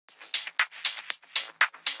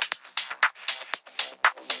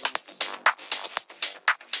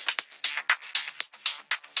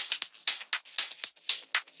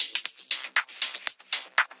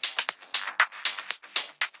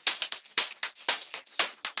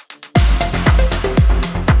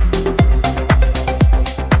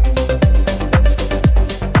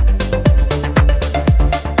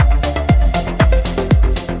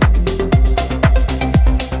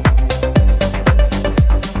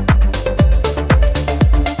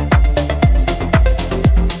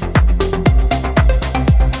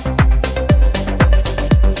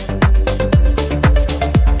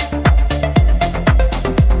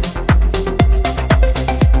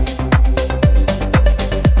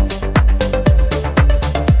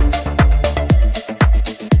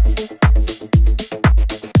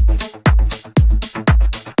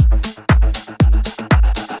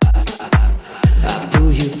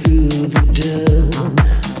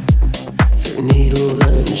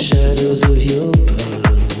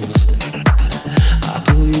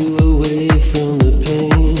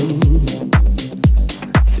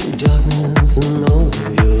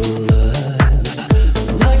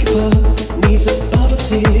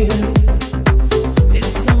Puppeteer.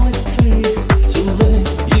 It's all it takes to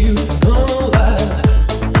make you come alive.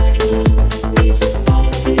 He's a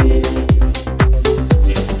puppeteer.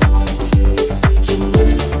 It's all it takes to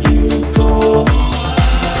make you go alive.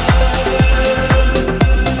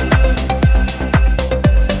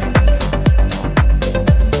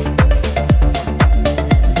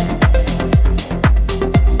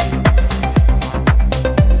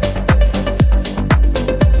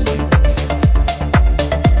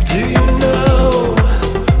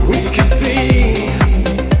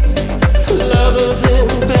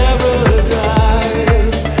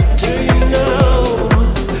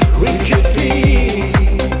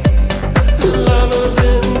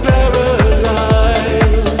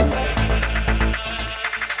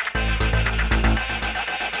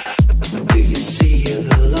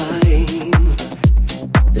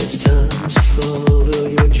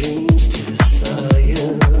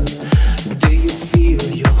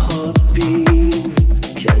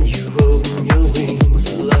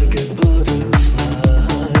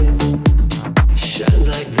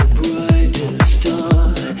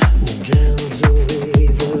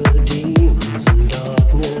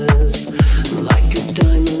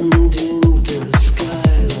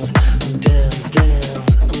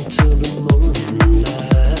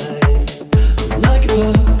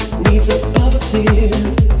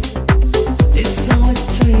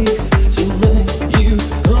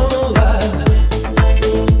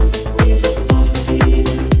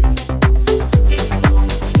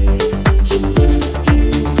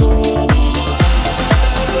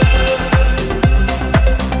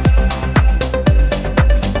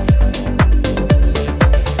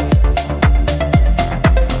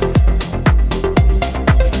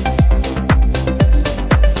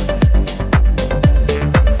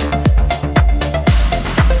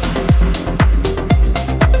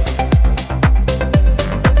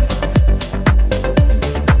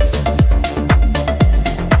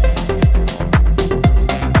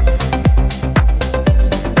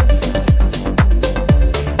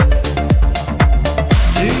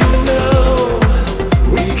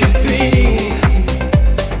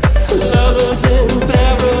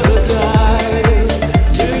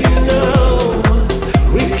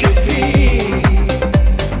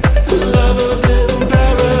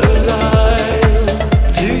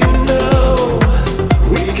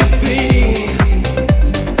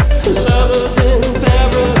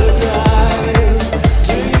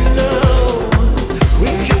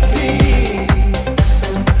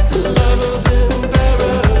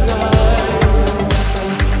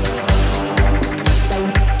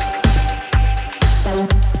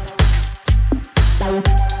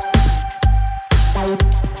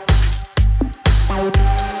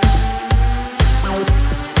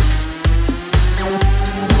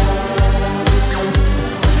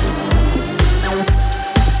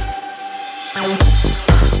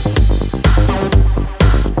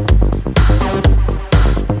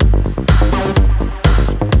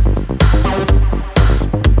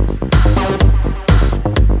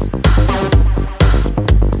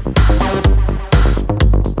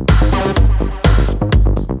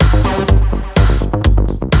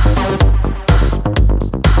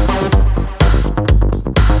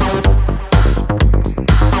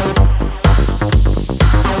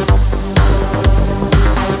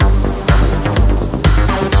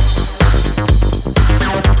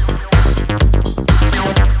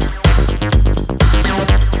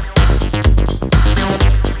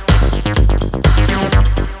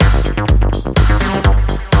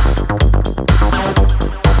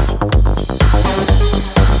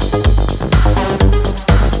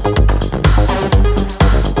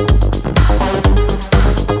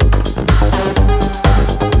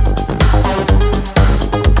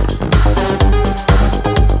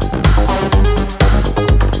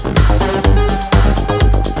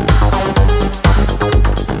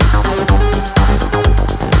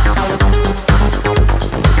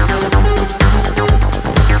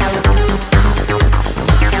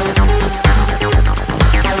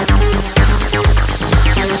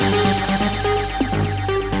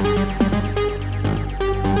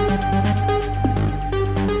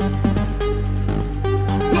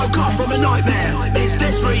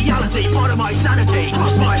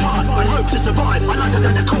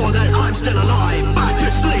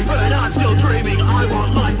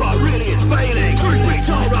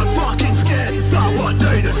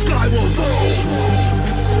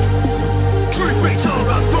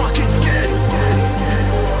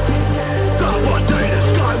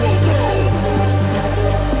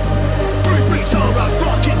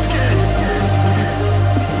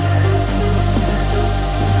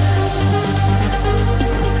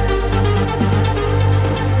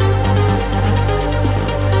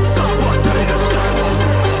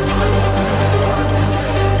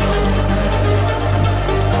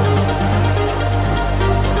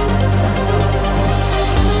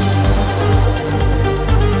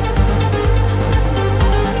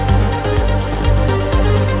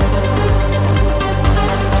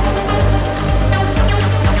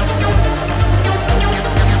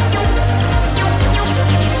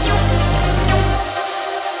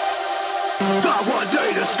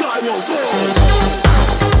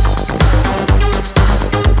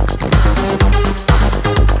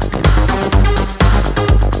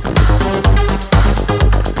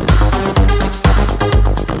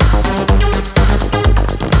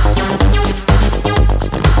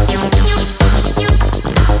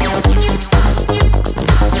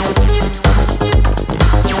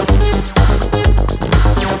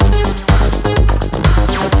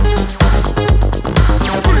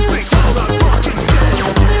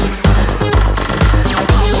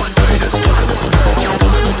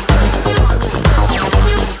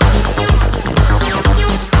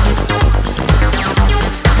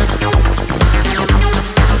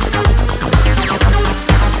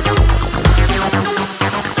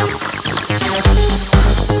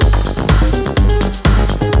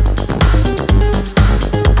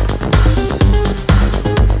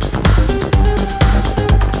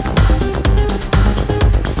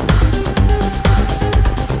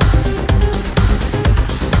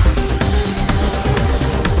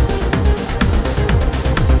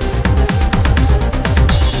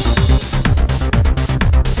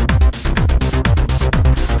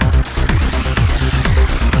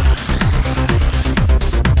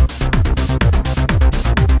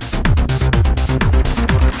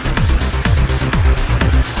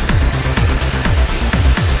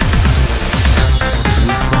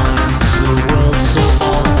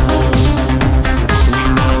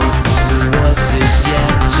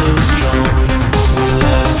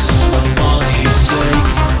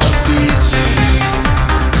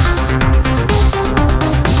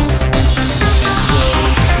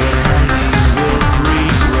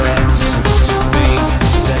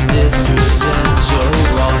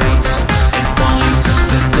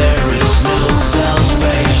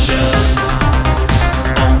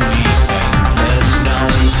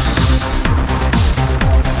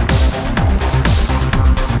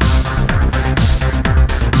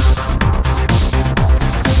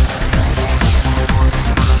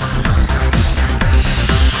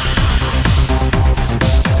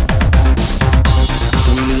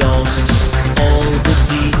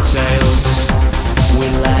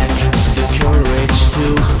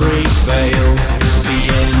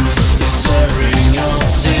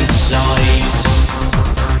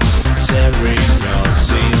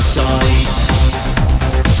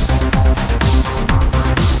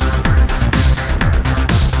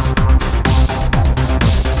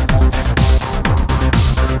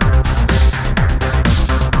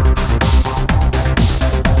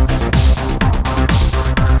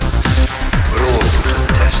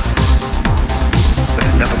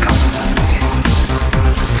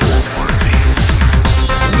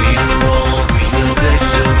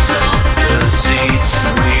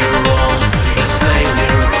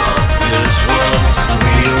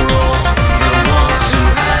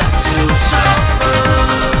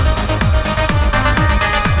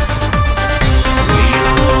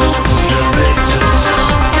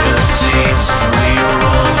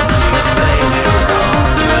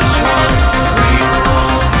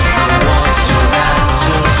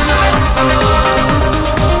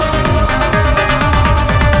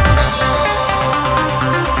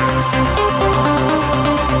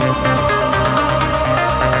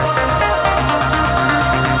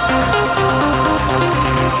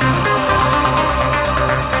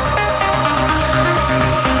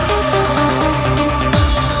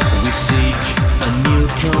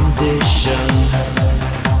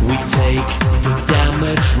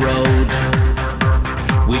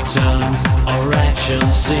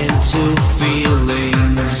 into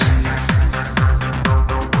feelings,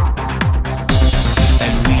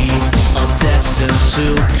 and we are destined to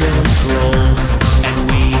control, and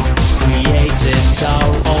we created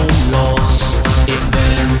our own laws,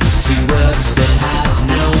 inventing words that have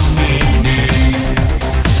no meaning,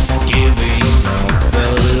 giving up the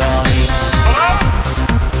lights.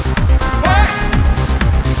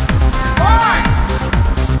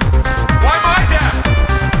 Why am I deaf?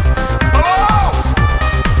 Hello?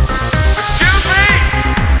 Excuse me?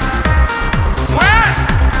 Where?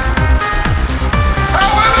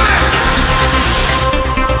 How is it?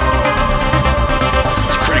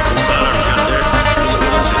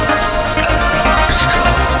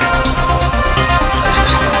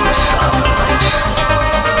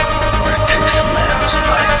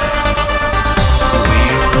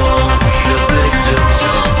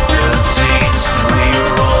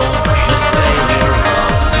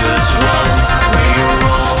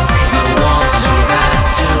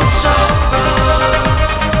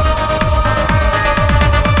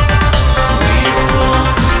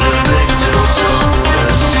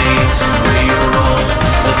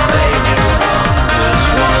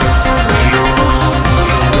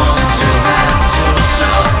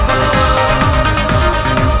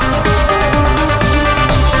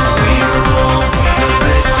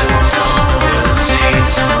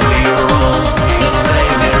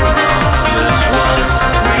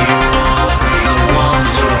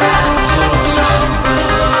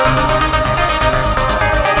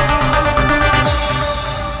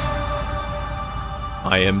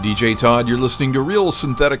 DJ Todd. You're listening to Real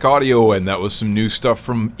Synthetic Audio, and that was some new stuff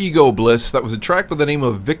from Ego Bliss. That was a track by the name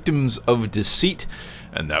of Victims of Deceit,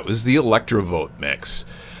 and that was the Electrovot mix.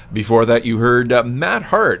 Before that, you heard Matt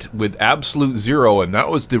Hart with Absolute Zero, and that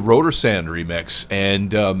was the Rotersand remix.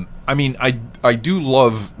 And I mean, I do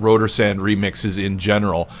love Rotersand remixes in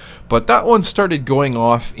general, but that one started going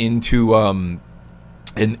off into an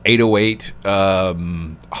 808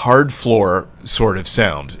 hard floor sort of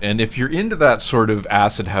sound. And if you're into that sort of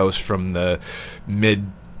acid house from the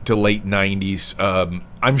mid to late 90s,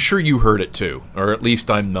 I'm sure you heard it too, or at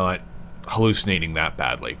least I'm not hallucinating that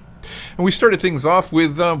badly. And we started things off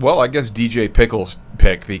with, well, I guess DJ Pickle's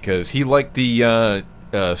pick, because he liked the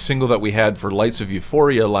single that we had for Lights of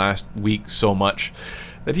Euphoria last week so much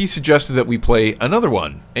that he suggested that we play another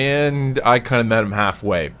one, and I kind of met him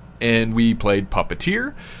halfway. And we played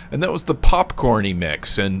Puppeteer, and that was the Popcorny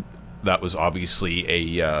mix, and that was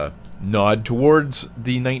obviously a nod towards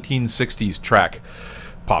the 1960s track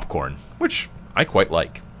Popcorn, which I quite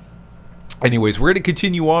like. Anyways, we're going to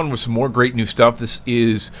continue on with some more great new stuff. This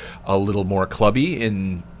is a little more clubby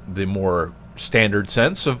in the more standard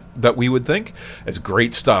sense of that we would think. It's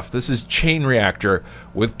great stuff. This is Chainreactor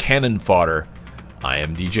with Cannon Fodder. I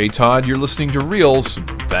am DJ Todd. You're listening to Real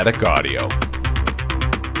Synthetic Audio.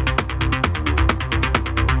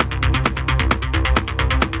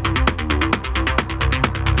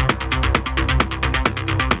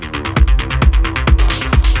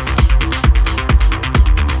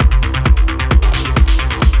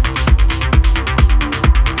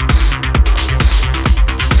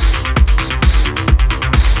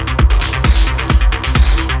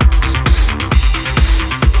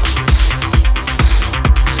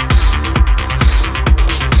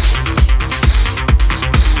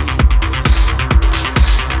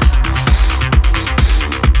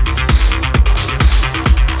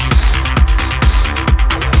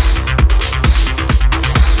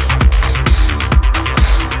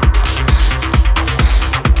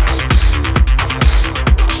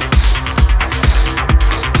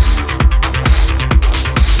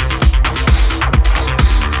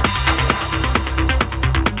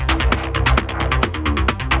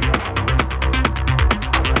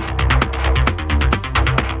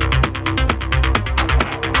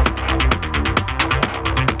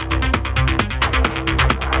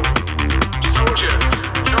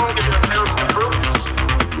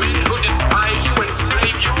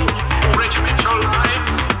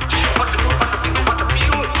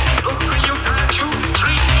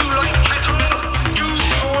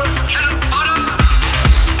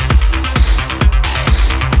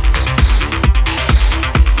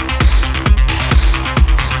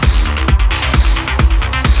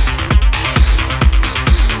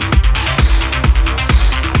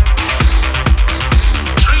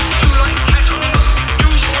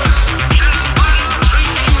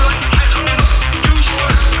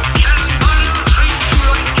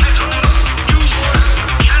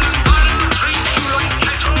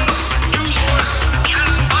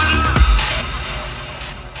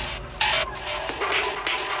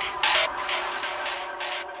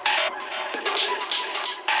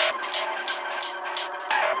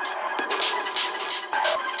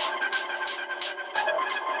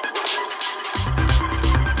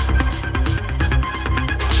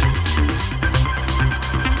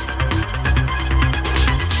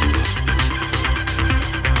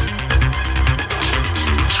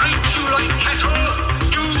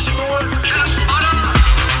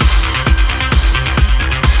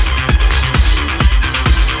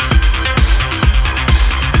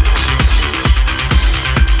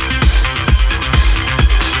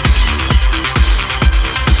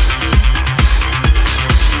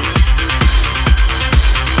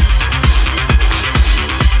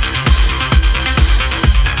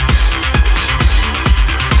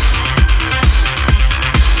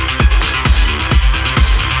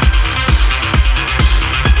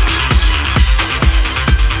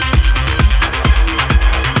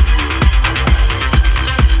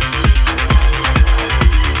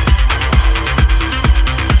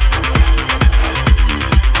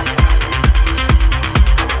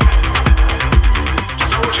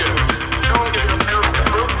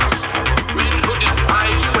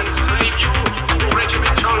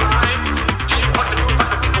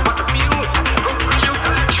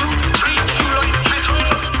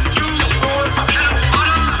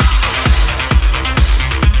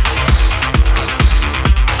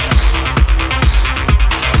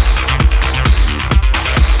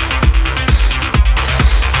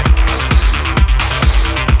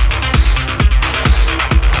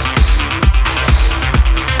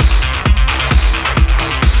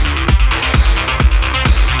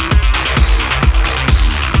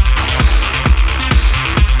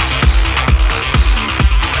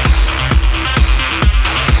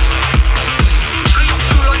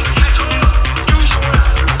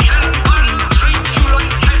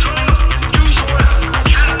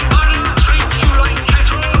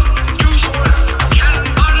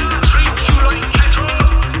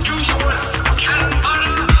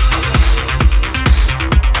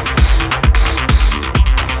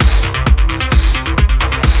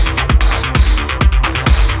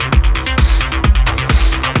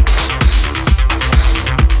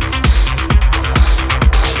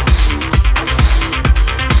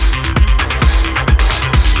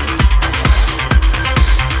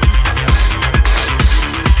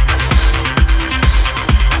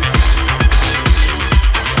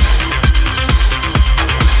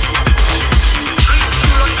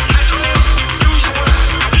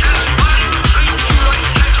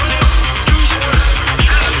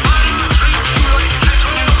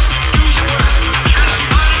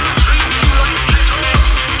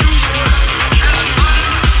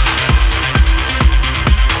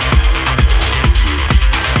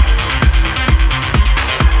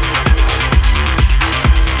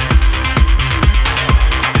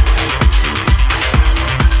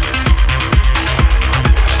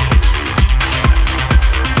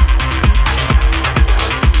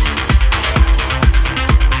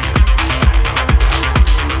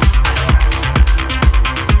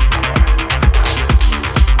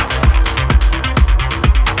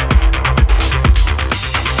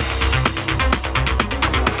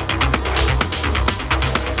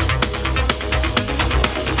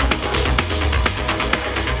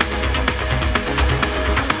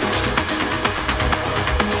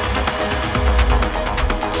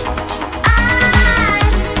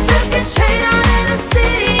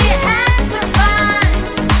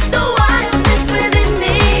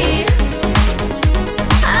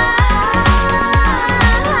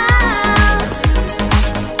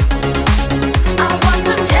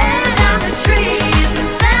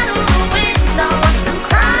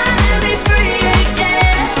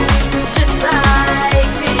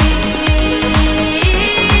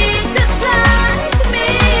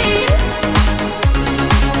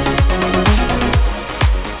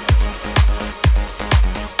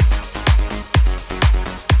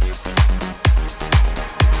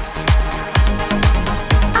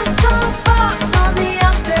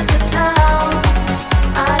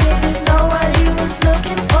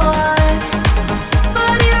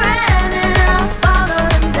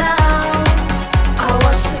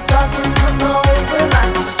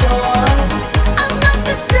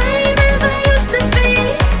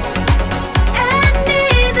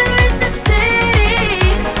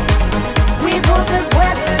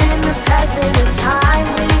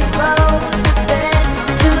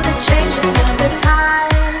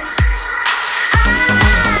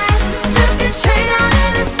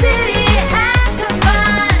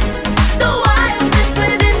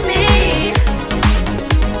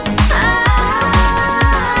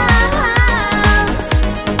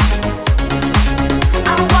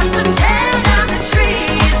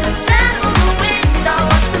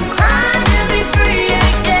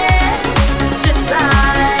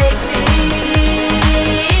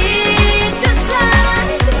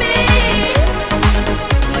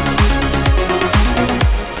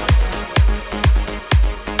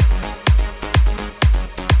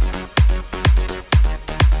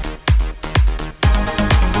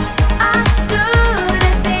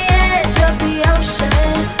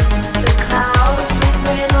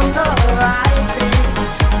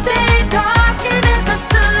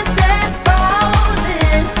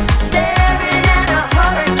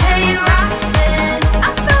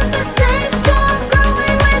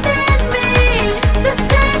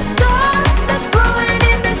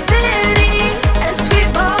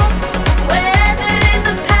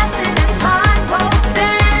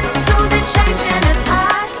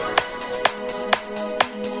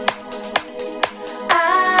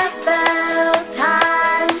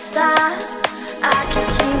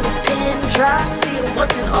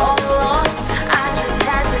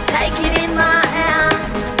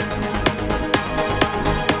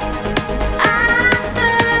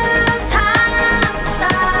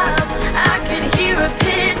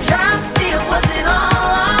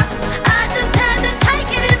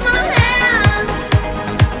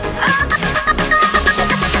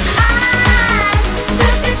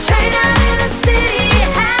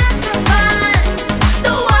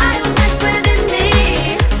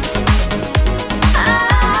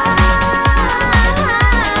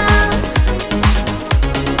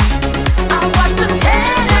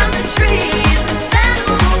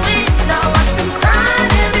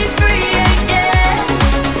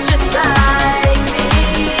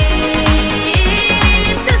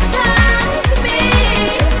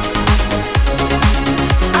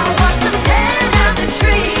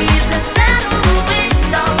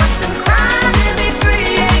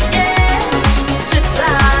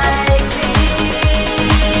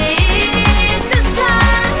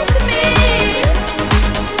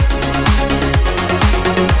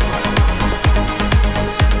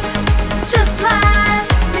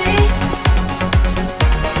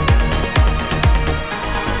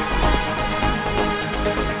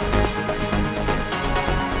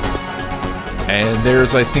 And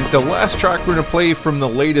there's, I think, the last track we're going to play from the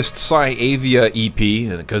latest Psy'Aviah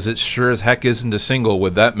EP, because it sure as heck isn't a single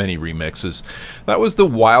with that many remixes. That was the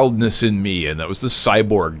Wildness in Me, and that was the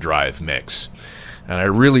Cyborgdrive mix. And I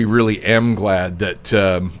really, really am glad that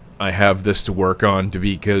I have this to work on,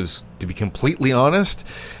 because, to be completely honest,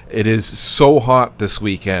 it is so hot this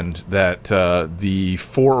weekend that the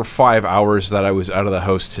 4 or 5 hours that I was out of the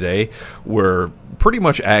house today were pretty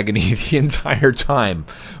much agony the entire time,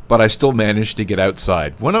 but I still managed to get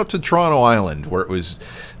outside. Went out to Toronto Island, where it was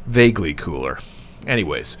vaguely cooler.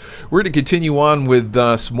 Anyways, we're going to continue on with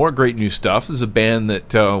some more great new stuff. This is a band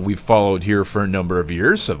that we've followed here for a number of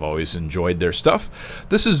years. I've always enjoyed their stuff.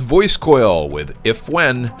 This is Voicecoil with If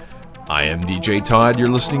When. I am DJ Todd. You're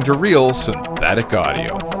listening to Real Synthetic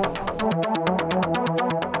Audio.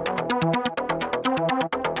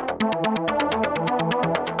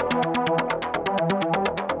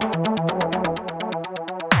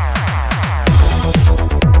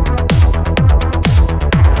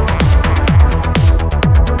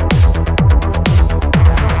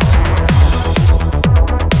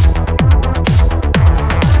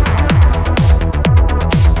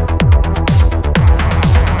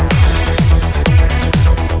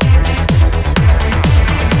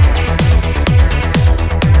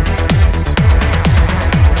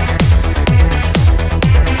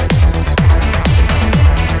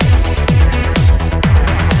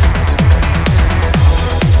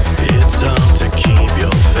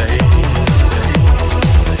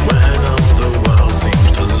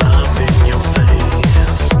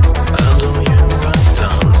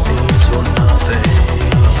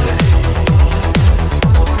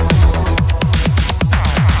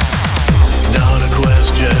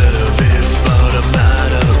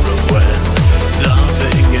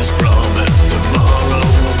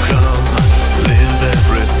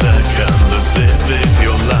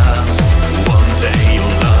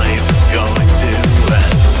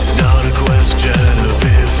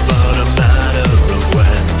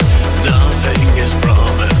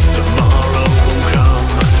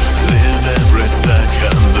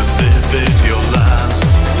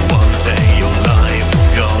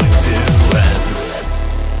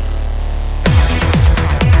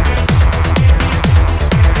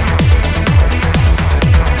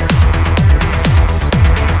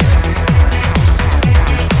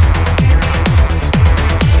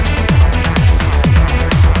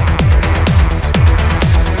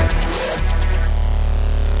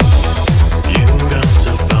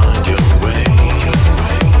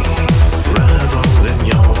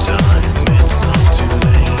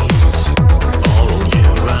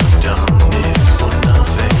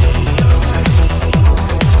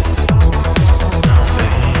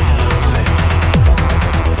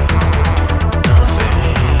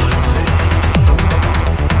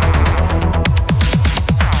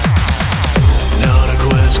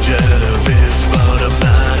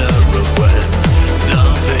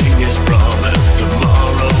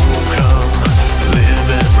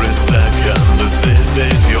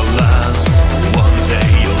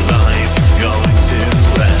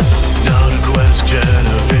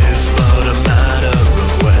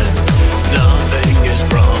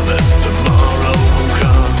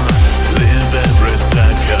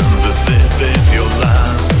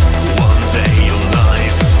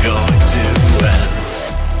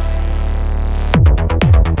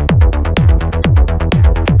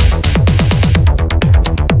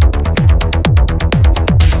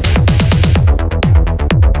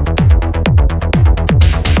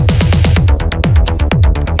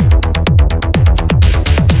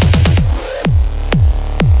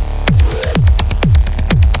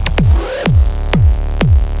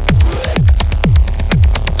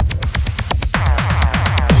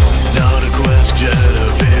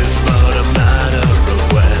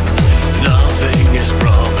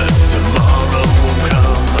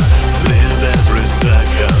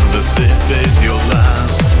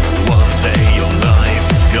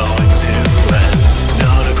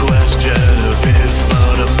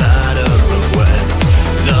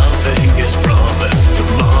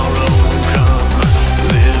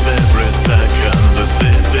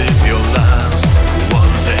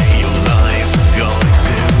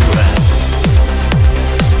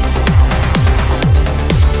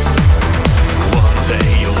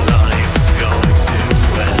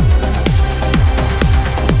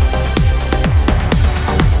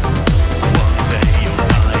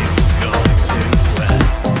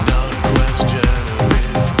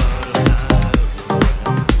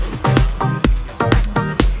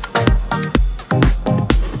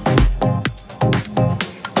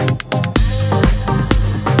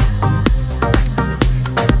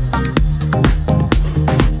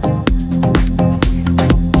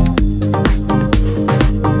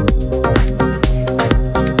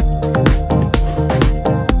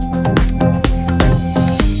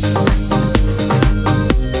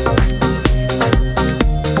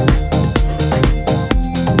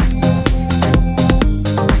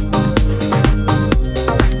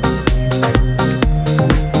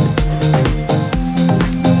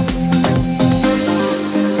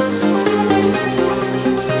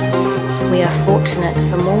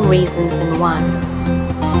 one.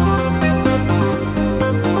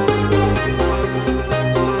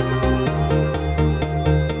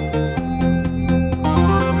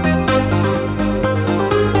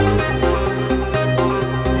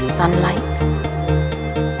 Sunlight,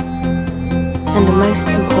 and most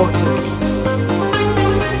importantly,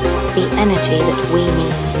 the energy that we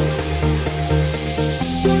need.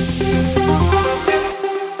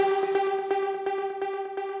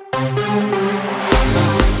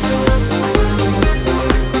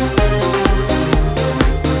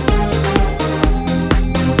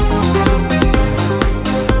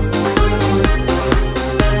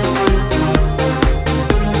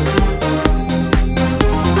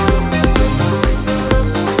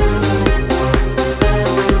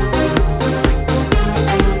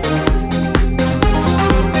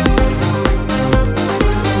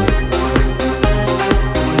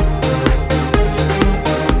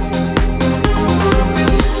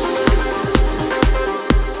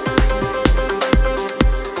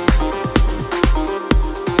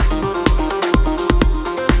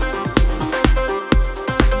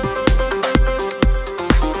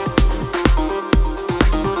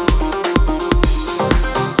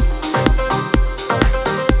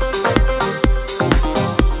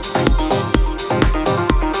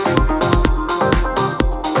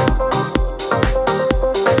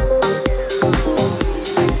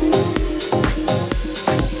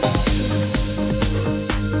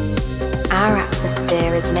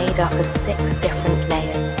 Up of 6 different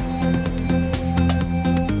layers.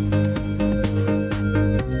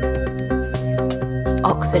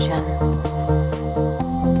 Oxygen,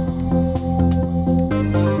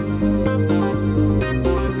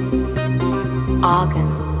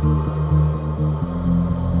 argon,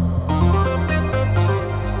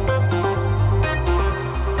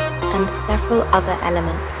 and several other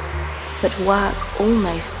elements that work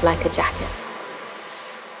almost like a jacket.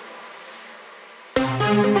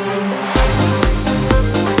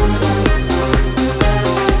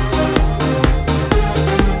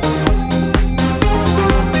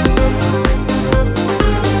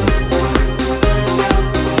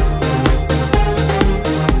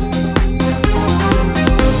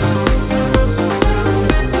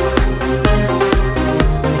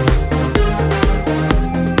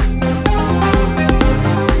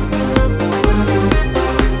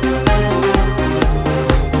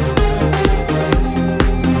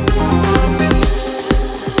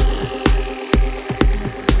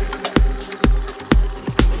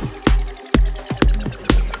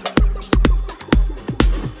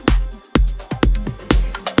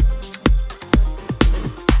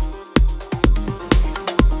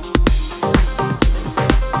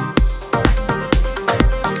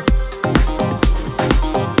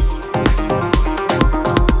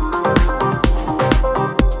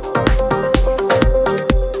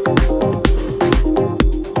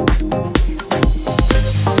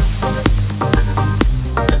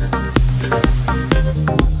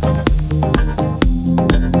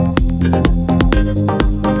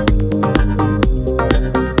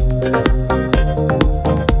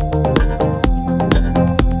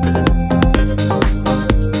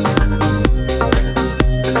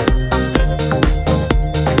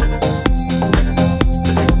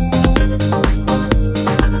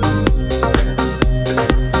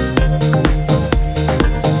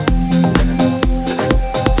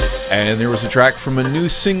 Track from a new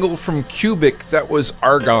single from Cubic, that was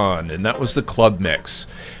Argon, and that was the club mix.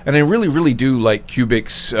 And I really do like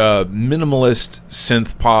Cubic's minimalist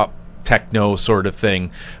synth pop techno sort of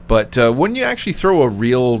thing, but when you actually throw a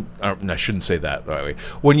real I shouldn't say that, by the way,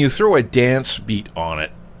 when you throw a dance beat on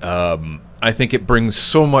it, I think it brings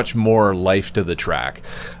so much more life to the track,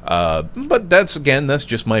 but that's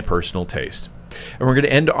just my personal taste. And we're going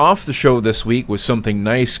to end off the show this week with something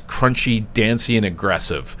nice, crunchy, dancey, and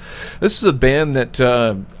aggressive. This is a band that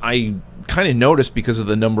I kind of noticed because of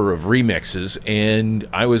the number of remixes, and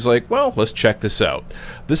I was like, well, let's check this out.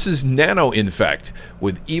 This is Nano Infect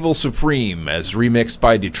with Evil Supreme as remixed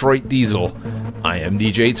by Detroit Deisel. I am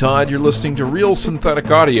DJ Todd. You're listening to Real Synthetic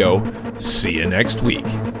Audio. See you next week.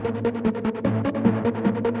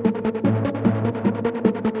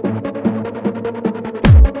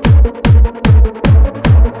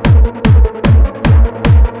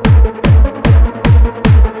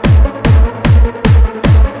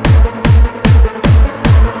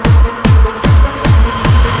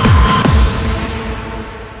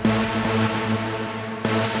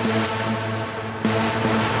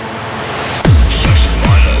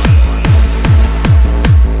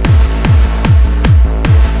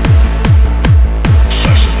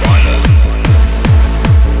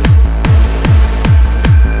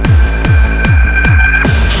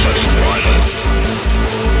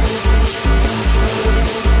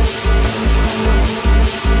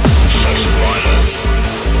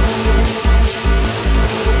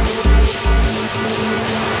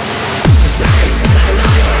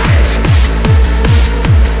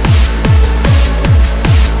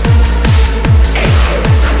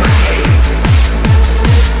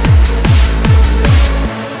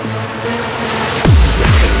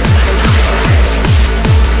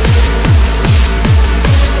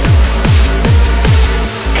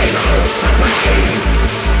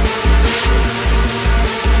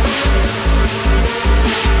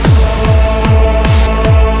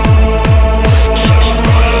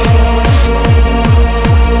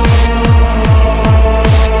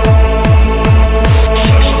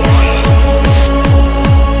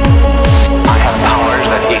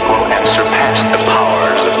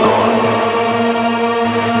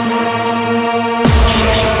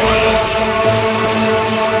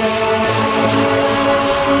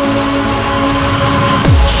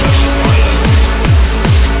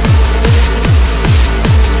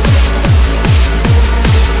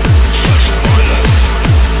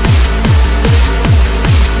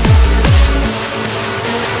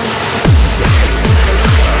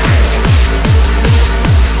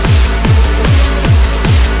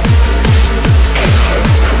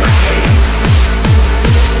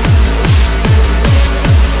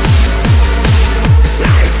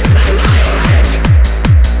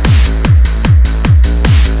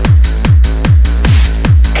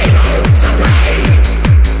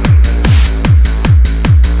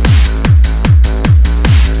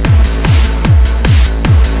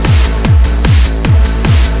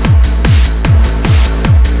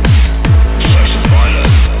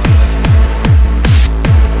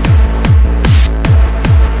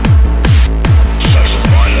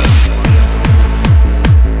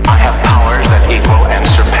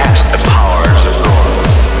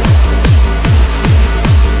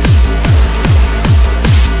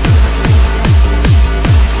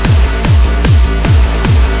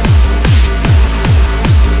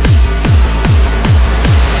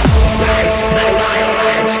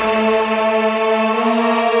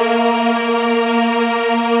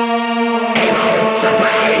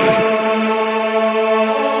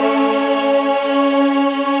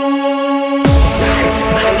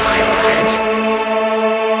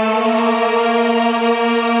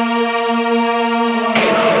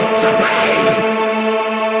 supreme.